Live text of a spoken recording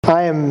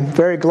I am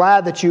very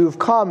glad that you've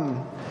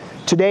come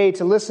today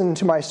to listen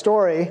to my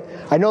story.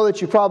 I know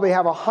that you probably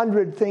have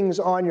 100 things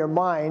on your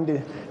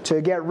mind to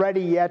get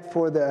ready yet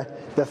for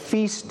the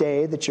feast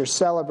day that you're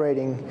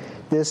celebrating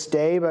this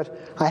day, but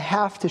I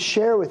have to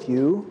share with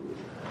you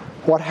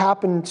what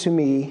happened to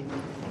me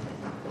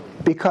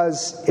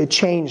because it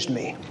changed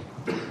me.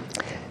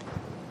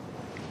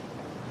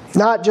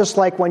 Not just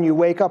like when you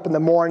wake up in the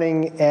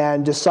morning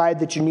and decide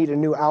that you need a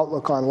new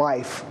outlook on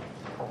life.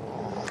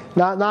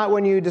 Not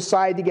when you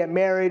decide to get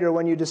married or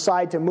when you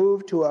decide to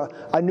move to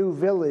a new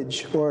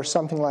village or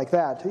something like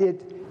that.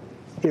 It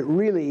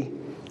really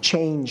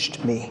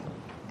changed me.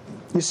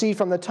 You see,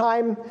 from the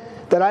time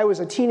that I was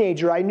a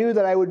teenager, I knew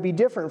that I would be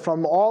different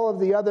from all of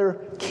the other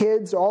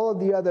kids, all of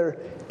the other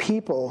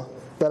people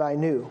that I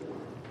knew.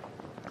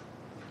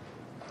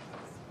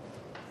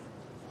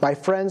 My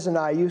friends and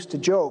I used to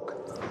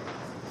joke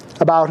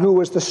about who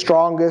was the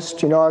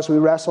strongest, as we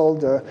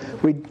wrestled.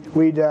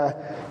 We'd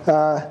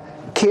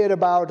kid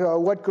about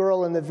what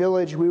girl in the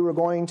village we were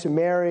going to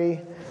marry,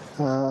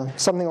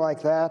 something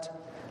like that.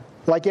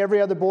 Like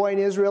every other boy in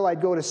Israel, I'd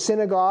go to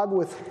synagogue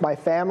with my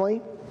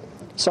family,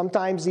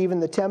 sometimes even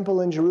the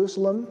temple in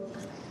Jerusalem,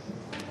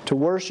 to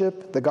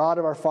worship the God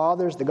of our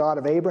fathers, the God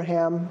of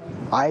Abraham,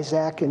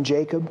 Isaac, and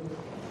Jacob.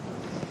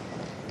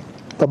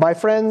 But my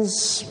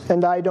friends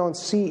and I don't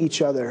see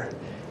each other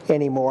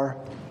anymore,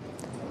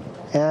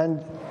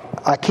 and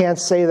I can't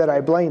say that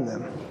I blame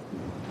them.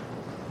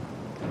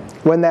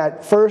 When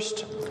that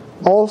first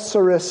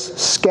ulcerous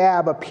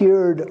scab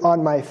appeared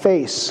on my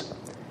face,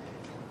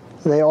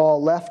 they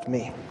all left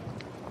me.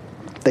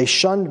 They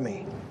shunned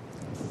me.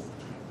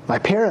 My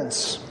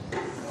parents,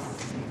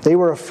 they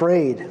were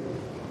afraid,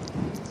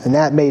 and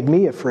that made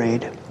me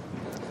afraid.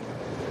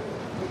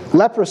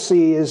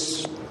 Leprosy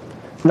is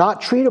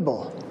not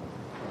treatable.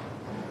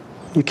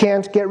 You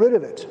can't get rid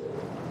of it.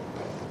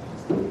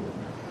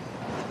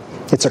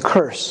 It's a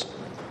curse.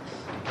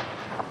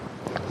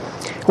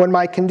 When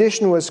my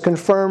condition was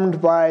confirmed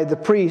by the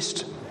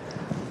priest,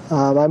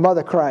 my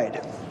mother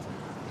cried.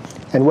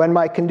 And when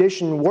my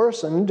condition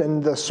worsened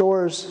and the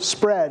sores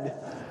spread,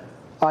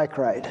 I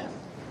cried.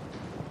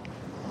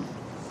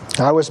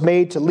 I was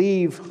made to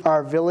leave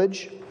our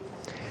village.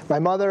 My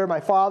mother,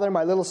 my father,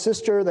 my little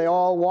sister, they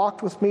all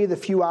walked with me the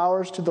few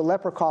hours to the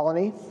leper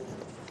colony.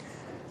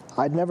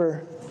 I'd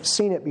never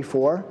seen it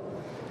before.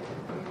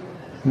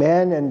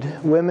 Men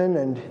and women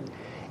and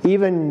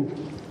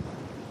even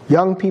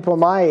young people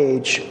my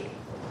age,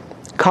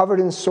 covered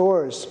in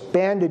sores,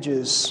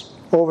 bandages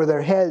over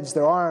their heads,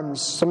 their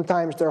arms,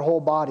 sometimes their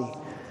whole body.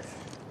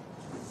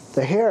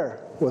 The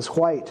hair was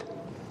white.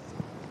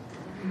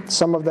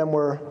 Some of them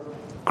were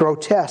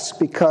grotesque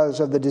because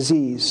of the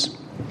disease.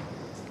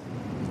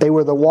 They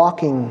were the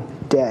walking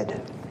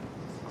dead.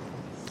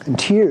 And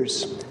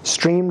tears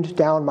streamed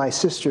down my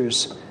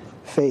sister's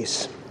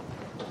face.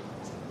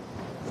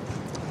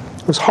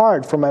 It was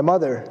hard for my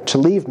mother to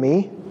leave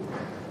me.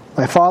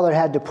 My father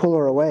had to pull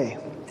her away.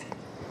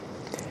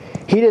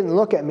 He didn't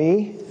look at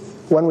me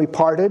when we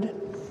parted,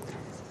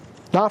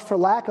 not for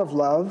lack of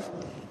love,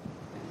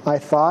 I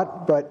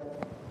thought,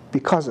 but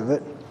because of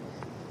it.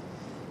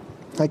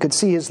 I could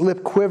see his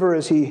lip quiver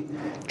as he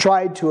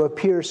tried to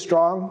appear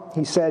strong.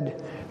 He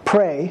said,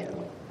 "Pray."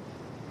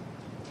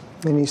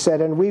 And he said,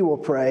 "And we will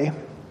pray."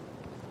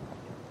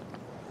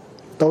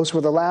 Those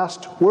were the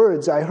last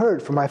words I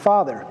heard from my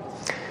father.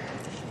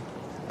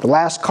 The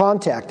last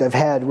contact I've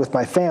had with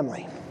my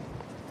family.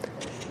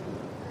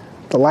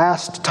 The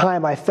last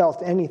time I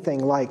felt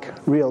anything like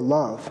real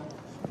love.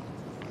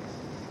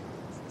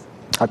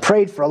 I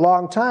prayed for a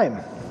long time,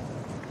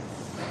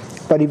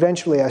 but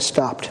eventually I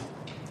stopped.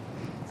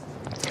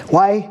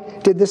 Why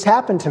did this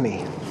happen to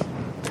me?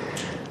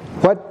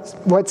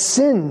 What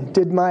sin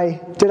did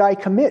I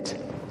commit?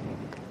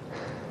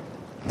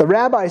 The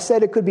rabbi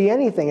said it could be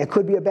anything. It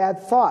could be a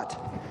bad thought,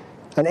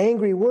 an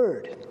angry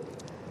word,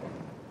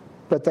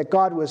 but that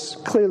God was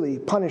clearly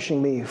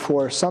punishing me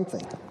for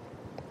something.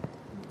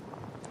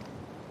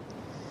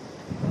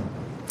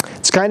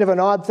 It's kind of an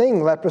odd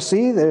thing,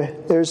 leprosy.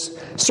 There's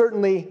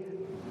certainly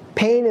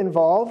pain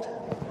involved,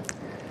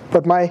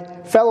 but my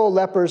fellow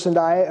lepers and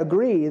I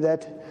agree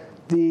that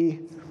the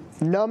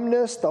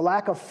numbness, the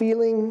lack of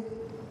feeling,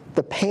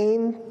 the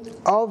pain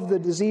of the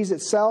disease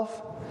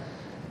itself,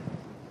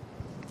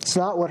 it's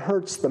not what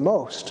hurts the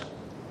most.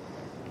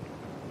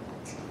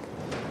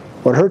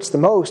 What hurts the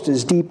most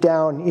is deep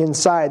down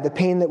inside, the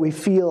pain that we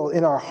feel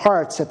in our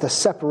hearts at the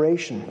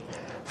separation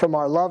from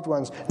our loved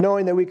ones,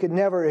 knowing that we could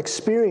never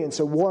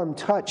experience a warm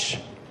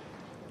touch,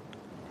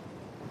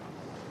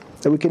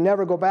 that we can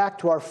never go back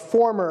to our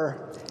former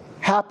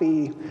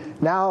happy,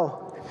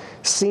 now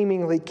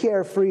seemingly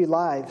carefree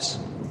lives,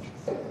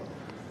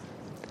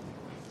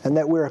 and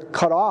that we're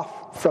cut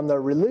off from the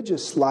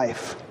religious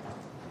life,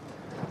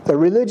 the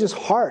religious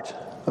heart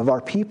of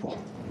our people.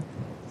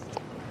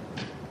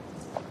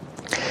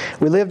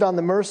 We lived on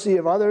the mercy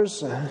of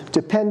others,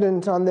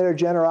 dependent on their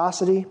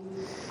generosity.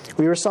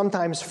 We were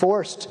sometimes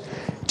forced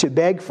to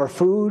beg for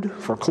food,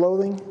 for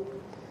clothing.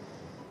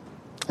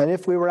 And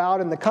if we were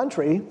out in the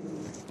country,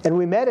 and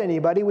we met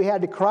anybody, we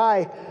had to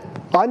cry,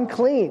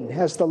 "Unclean,"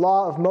 as the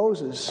law of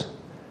Moses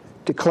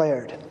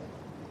declared.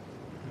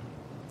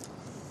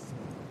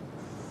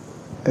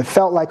 It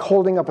felt like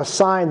holding up a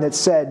sign that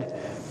said,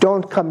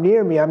 "Don't come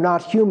near me, I'm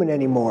not human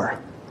anymore."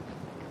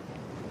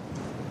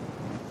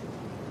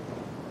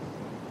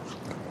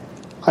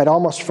 I'd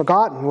almost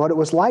forgotten what it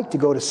was like to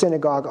go to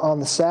synagogue on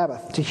the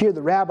Sabbath, to hear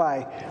the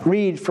rabbi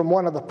read from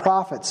one of the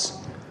prophets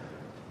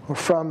or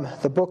from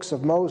the books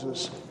of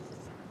Moses.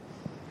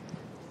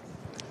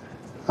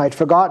 I'd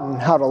forgotten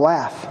how to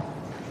laugh.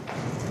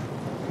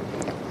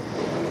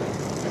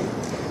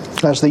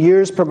 As the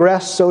years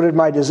progressed, so did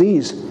my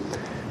disease,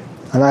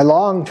 and I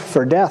longed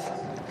for death.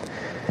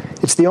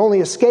 It's the only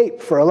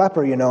escape for a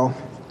leper, you know.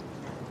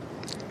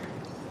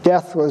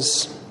 Death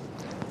was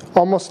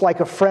almost like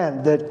a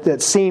friend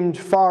that seemed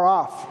far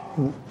off,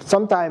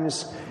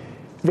 sometimes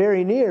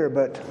very near,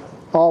 but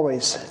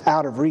always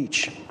out of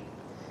reach.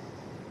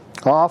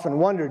 I often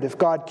wondered if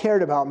God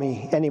cared about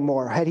me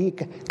anymore. Had He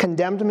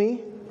condemned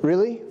me,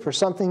 really, for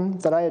something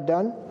that I had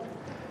done?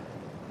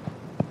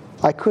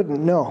 I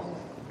couldn't know.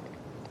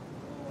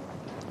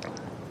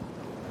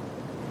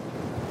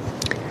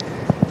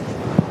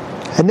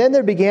 And then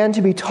there began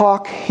to be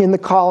talk in the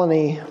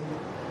colony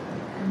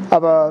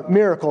of a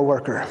miracle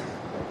worker,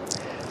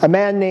 a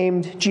man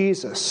named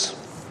Jesus,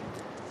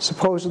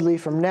 supposedly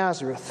from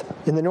Nazareth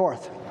in the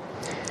north.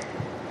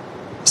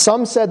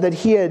 Some said that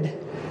he had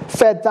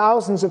fed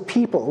thousands of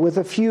people with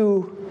a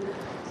few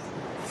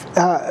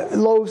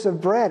loaves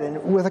of bread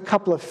and with a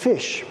couple of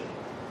fish.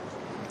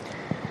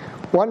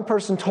 One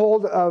person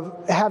told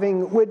of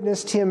having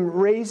witnessed him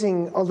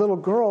raising a little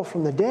girl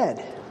from the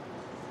dead.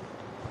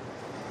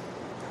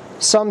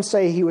 Some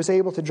say he was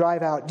able to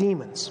drive out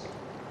demons.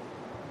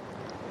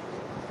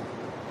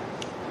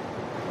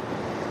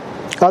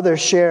 Others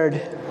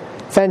shared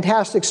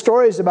fantastic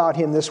stories about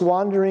him, this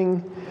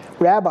wandering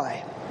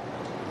rabbi.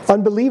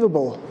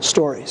 Unbelievable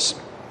stories.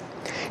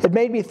 It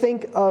made me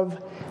think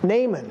of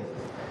Naaman,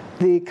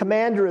 the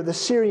commander of the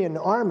Syrian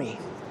army.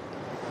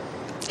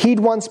 He'd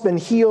once been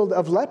healed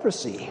of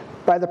leprosy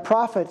by the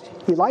prophet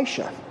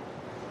Elisha.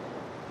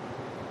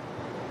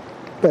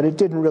 But it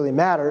didn't really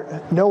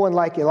matter. No one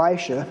like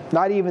Elisha,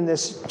 not even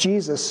this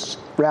Jesus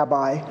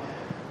rabbi,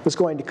 was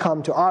going to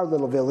come to our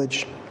little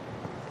village.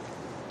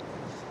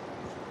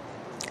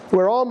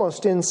 We're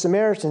almost in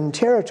Samaritan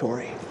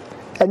territory,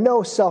 and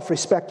no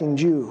self-respecting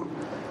Jew,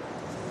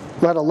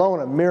 let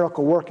alone a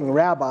miracle-working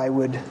rabbi,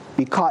 would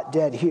be caught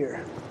dead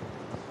here.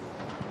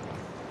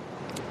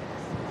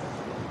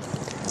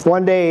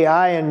 One day,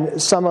 I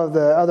and some of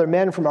the other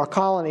men from our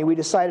colony, we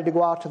decided to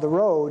go out to the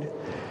road,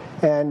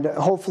 and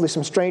hopefully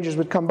some strangers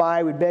would come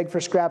by. We'd beg for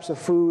scraps of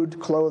food,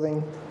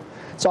 clothing.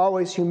 It's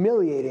always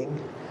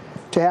humiliating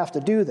to have to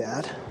do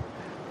that.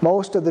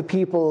 Most of the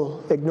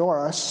people ignore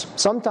us.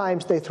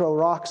 Sometimes they throw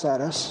rocks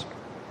at us.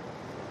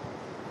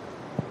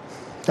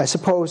 I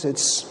suppose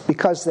it's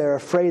because they're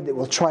afraid that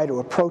we'll try to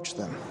approach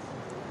them.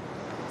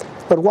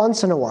 But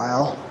once in a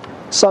while,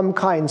 some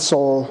kind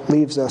soul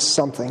leaves us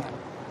something.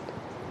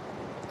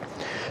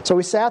 So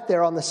we sat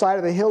there on the side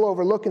of the hill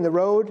overlooking the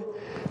road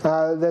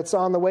that's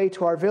on the way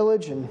to our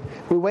village, and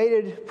we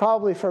waited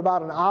probably for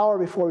about an hour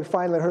before we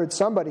finally heard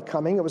somebody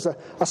coming. It was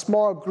a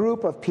small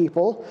group of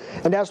people,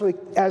 and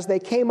as they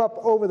came up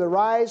over the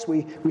rise,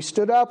 we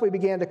stood up, we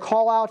began to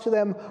call out to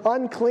them,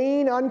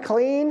 "Unclean,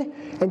 unclean,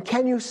 and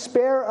can you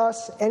spare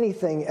us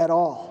anything at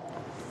all?"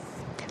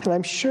 And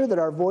I'm sure that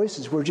our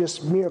voices were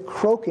just mere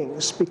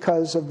croakings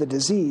because of the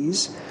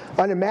disease,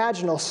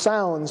 unimaginable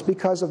sounds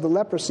because of the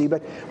leprosy,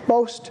 but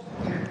most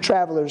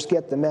travelers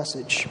get the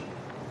message.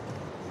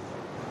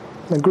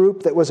 The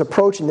group that was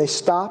approaching, they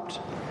stopped,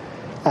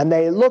 and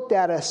they looked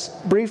at us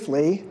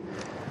briefly.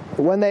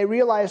 When they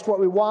realized what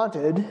we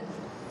wanted,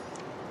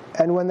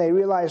 and when they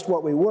realized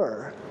what we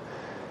were,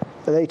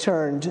 they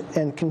turned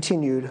and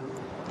continued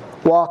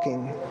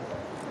walking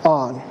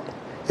on,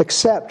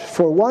 except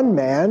for one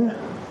man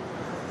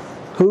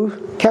who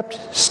kept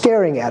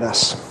staring at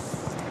us.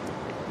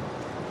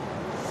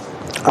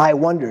 I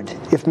wondered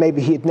if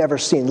maybe he had never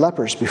seen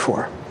lepers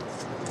before.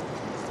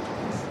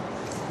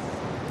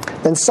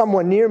 Then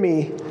someone near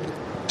me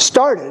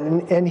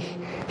started, and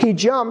he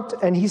jumped,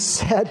 and he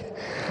said,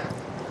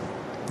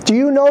 "Do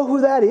you know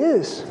who that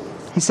is?"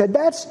 He said,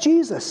 "That's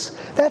Jesus.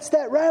 That's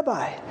that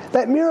rabbi,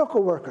 that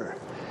miracle worker."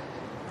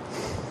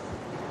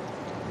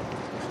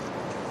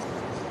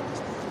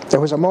 There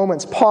was a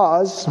moment's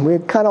pause, and we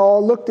kind of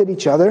all looked at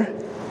each other.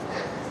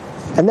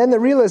 And then the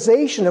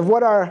realization of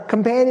what our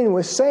companion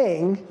was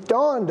saying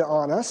dawned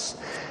on us.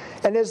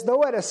 And as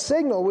though at a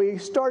signal, we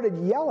started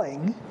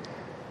yelling,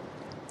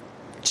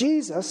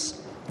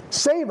 "Jesus,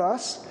 save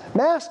us.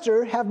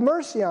 Master, have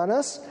mercy on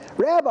us.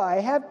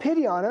 Rabbi, have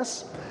pity on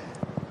us."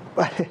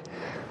 But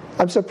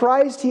I'm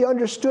surprised he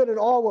understood at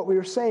all what we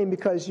were saying,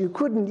 because you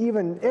couldn't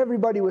even,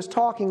 everybody was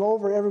talking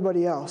over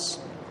everybody else.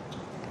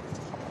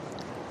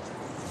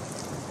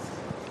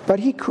 But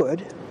he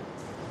could,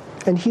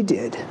 and he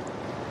did.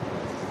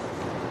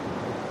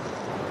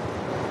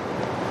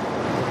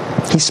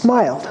 He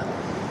smiled.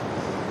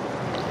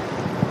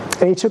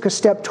 And he took a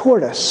step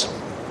toward us.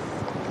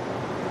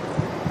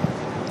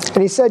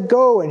 And he said,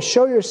 "Go and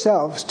show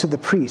yourselves to the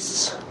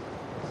priests."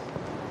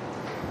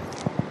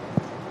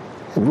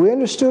 And we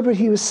understood what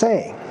he was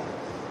saying.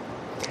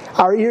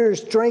 Our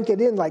ears drank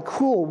it in like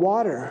cool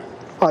water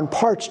on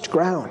parched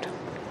ground.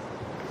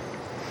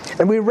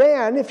 And we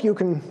ran, if you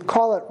can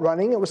call it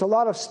running. It was a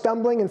lot of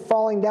stumbling and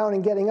falling down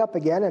and getting up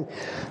again. And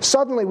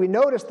suddenly we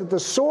noticed that the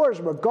sores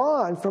were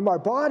gone from our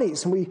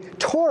bodies. And we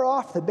tore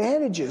off the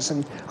bandages,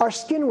 and our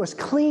skin was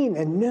clean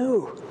and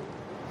new.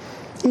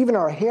 Even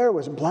our hair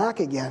was black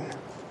again.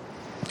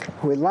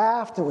 We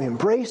laughed and we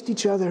embraced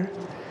each other.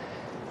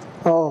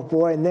 Oh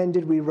boy, and then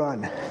did we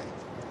run.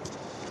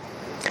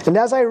 And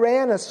as I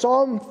ran, a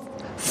psalm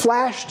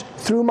flashed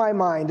through my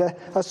mind,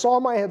 a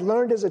psalm I had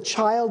learned as a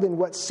child in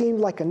what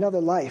seemed like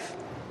another life.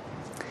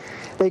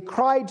 They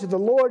cried to the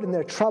Lord in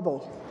their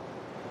trouble,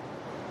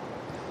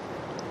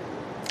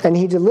 and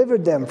he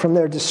delivered them from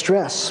their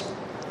distress.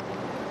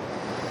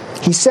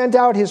 He sent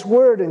out his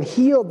word and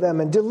healed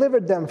them and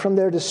delivered them from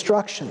their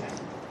destruction.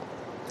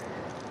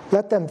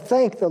 Let them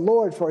thank the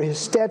Lord for his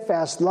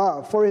steadfast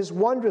love, for his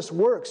wondrous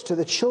works to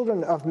the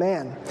children of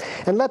man.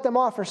 And let them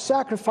offer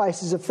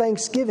sacrifices of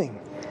thanksgiving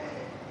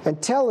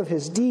and tell of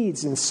his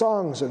deeds in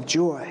songs of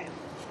joy.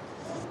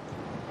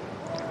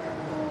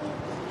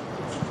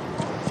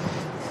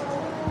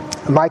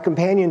 My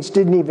companions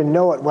didn't even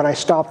know it when I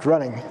stopped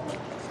running.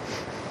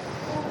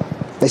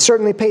 They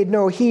certainly paid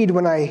no heed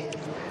when I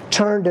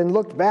turned and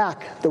looked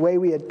back the way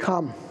we had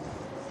come.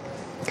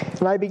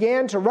 And I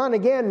began to run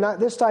again,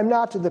 this time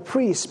not to the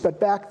priest, but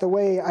back the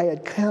way I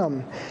had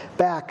come,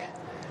 back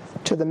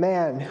to the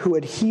man who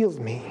had healed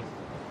me.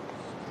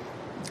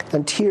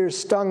 And tears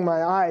stung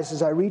my eyes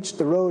as I reached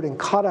the road and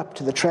caught up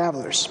to the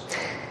travelers.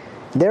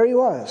 There he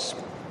was,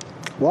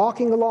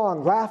 walking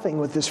along, laughing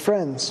with his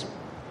friends.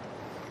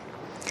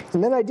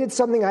 And then I did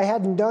something I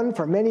hadn't done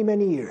for many,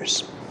 many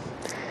years.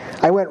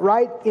 I went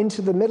right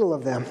into the middle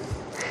of them.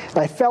 And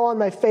I fell on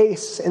my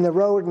face in the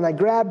road and I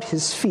grabbed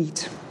his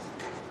feet.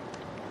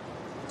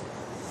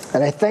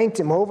 And I thanked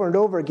him over and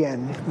over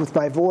again with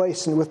my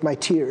voice and with my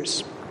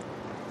tears.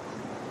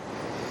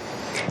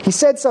 He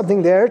said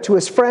something there to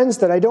his friends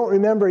that I don't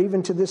remember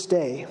even to this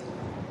day.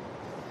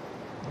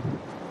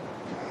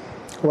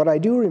 What I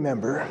do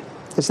remember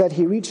is that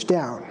he reached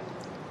down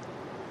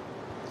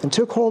and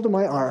took hold of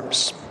my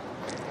arms,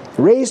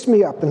 raised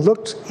me up and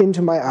looked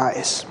into my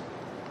eyes.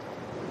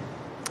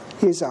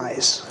 His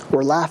eyes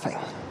were laughing.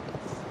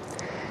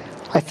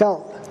 I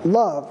felt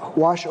love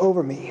wash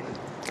over me,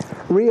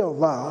 real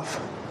love.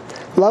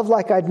 Love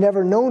like I'd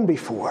never known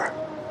before.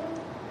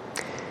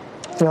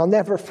 And I'll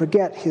never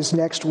forget his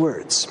next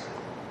words.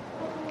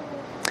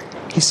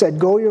 He said,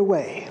 "Go your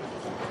way.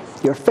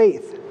 Your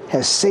faith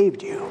has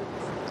saved you."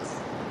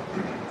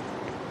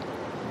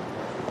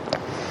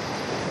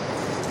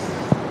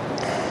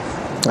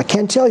 I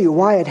can't tell you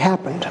why it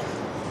happened.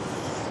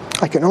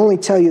 I can only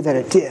tell you that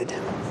it did.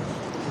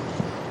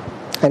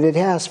 And it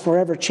has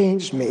forever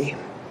changed me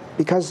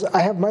because I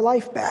have my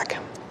life back.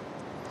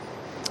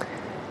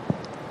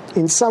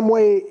 In some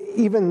way,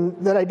 even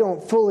that I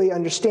don't fully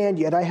understand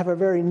yet, I have a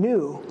very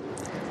new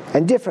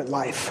and different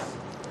life,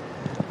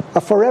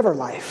 a forever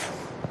life.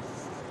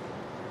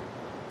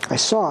 I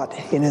saw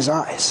it in his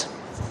eyes.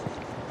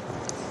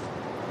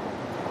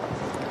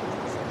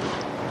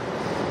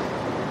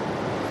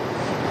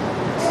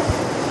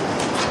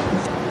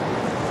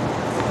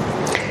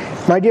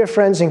 My dear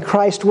friends in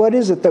Christ, what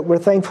is it that we're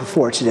thankful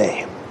for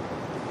today?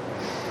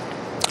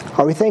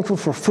 Are we thankful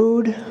for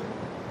food?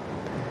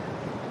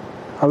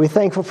 Are we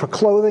thankful for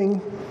clothing,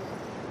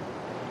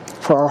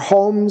 for our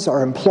homes,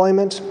 our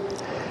employment,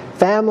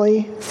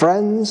 family,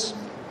 friends,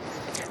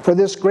 for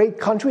this great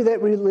country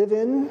that we live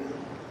in,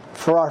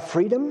 for our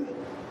freedom?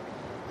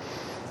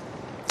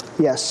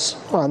 Yes,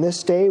 on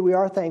this day we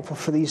are thankful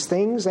for these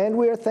things, and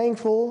we are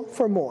thankful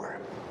for more.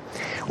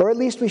 Or at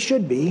least we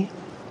should be.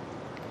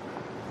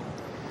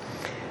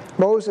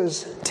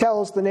 Moses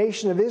tells the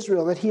nation of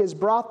Israel that he has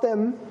brought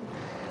them,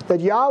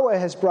 that Yahweh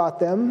has brought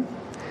them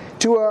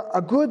to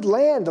a good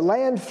land, a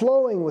land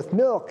flowing with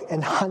milk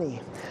and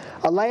honey,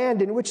 a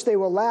land in which they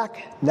will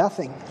lack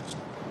nothing.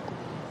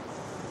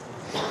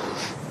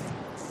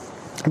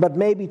 But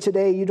maybe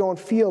today you don't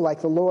feel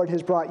like the Lord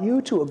has brought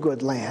you to a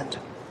good land.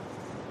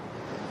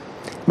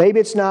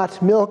 Maybe it's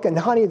not milk and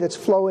honey that's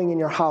flowing in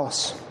your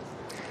house.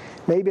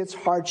 Maybe it's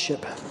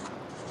hardship.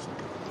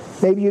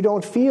 Maybe you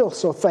don't feel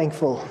so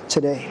thankful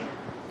today.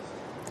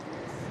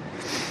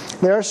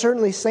 There are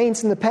certainly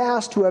saints in the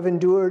past who have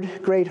endured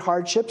great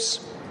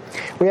hardships.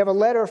 We have a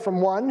letter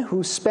from one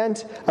who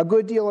spent a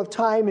good deal of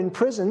time in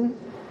prison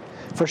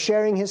for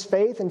sharing his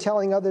faith and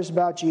telling others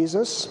about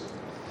Jesus.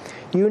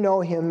 You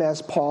know him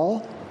as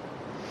Paul.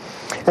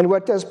 And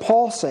what does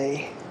Paul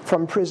say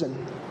from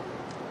prison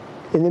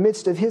in the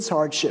midst of his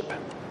hardship?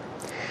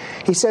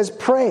 He says,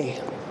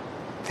 "Pray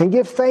and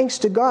give thanks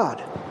to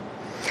God."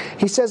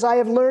 He says, "I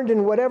have learned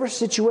in whatever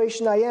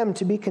situation I am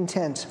to be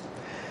content.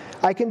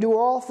 I can do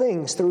all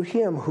things through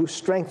him who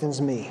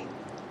strengthens me."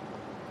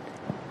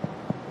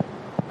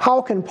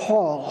 How can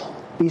Paul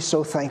be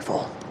so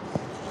thankful.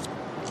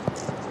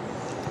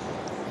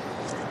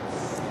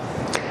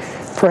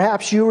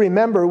 Perhaps you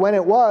remember when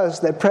it was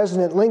that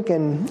President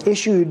Lincoln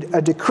issued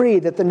a decree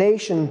that the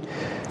nation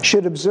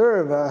should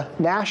observe a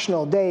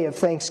national day of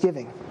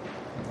thanksgiving.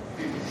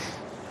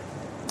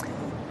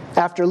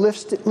 After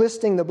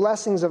listing the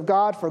blessings of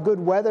God for good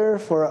weather,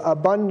 for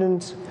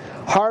abundant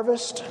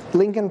harvest,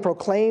 Lincoln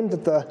proclaimed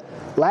that the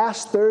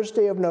last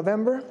Thursday of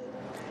November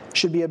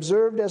should be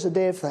observed as a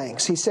day of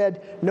thanks. He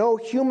said, "No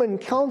human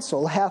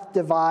counsel hath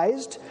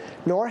devised,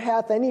 nor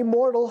hath any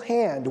mortal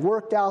hand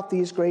worked out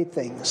these great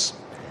things.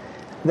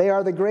 They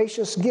are the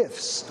gracious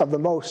gifts of the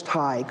Most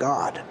High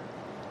God."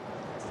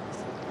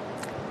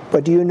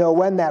 But do you know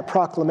when that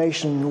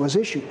proclamation was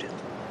issued?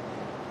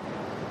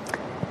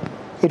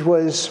 It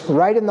was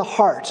right in the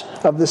heart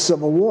of the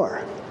Civil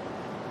War.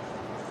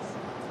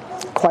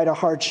 Quite a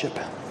hardship.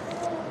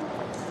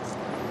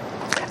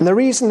 And the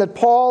reason that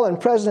Paul and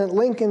President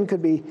Lincoln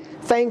could be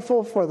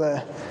thankful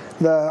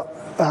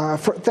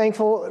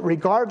thankful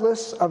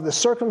regardless of the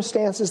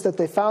circumstances that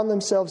they found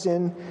themselves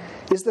in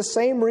is the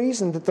same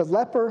reason that the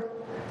leper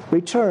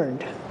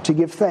returned to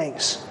give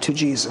thanks to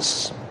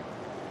Jesus.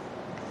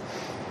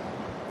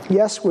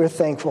 Yes, we're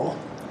thankful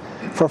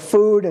for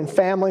food and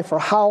family, for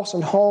house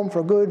and home,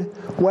 for good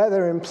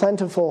weather and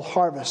plentiful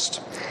harvest.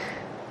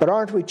 But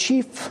aren't we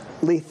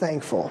chiefly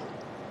thankful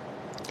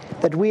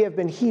that we have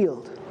been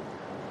healed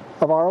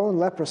of our own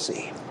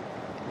leprosy,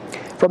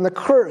 from the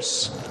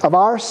curse of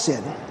our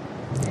sin,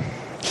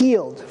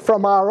 healed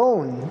from our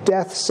own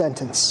death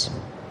sentence?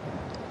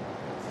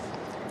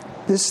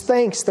 This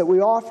thanks that we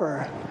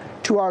offer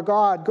to our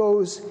God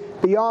goes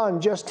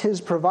beyond just His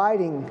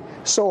providing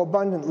so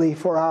abundantly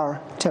for our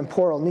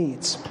temporal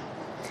needs.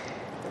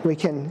 We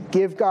can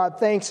give God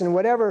thanks in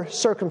whatever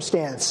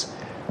circumstance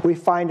we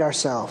find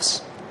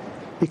ourselves,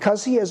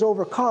 because He has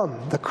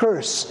overcome the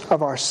curse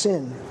of our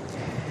sin.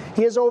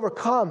 He has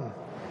overcome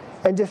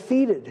and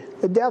defeated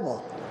the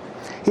devil.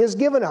 He has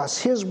given us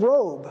His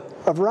robe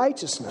of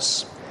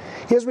righteousness.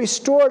 He has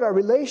restored our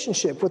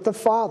relationship with the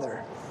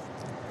Father.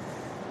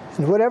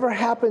 And whatever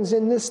happens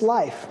in this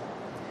life,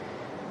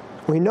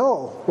 we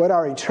know what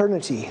our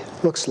eternity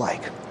looks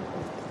like.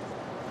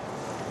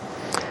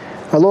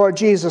 Our Lord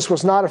Jesus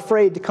was not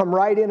afraid to come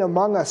right in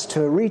among us,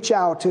 to reach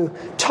out, to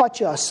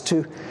touch us,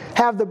 to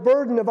have the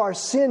burden of our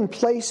sin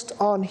placed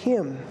on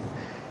Him,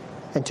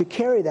 and to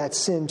carry that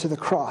sin to the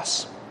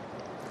cross.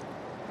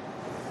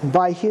 And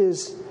by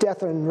His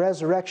death and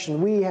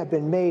resurrection, we have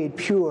been made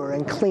pure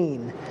and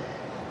clean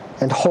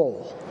and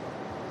whole.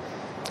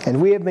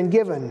 And we have been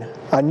given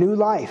a new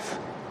life,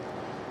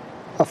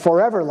 a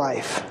forever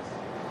life.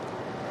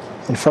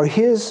 And for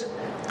His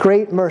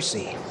great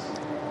mercy,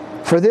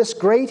 for this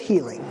great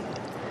healing,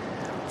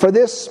 for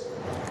this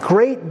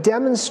great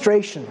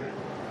demonstration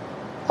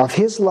of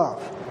His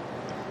love,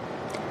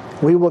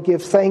 we will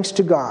give thanks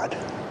to God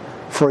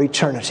for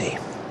eternity.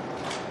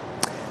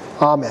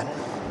 Amen.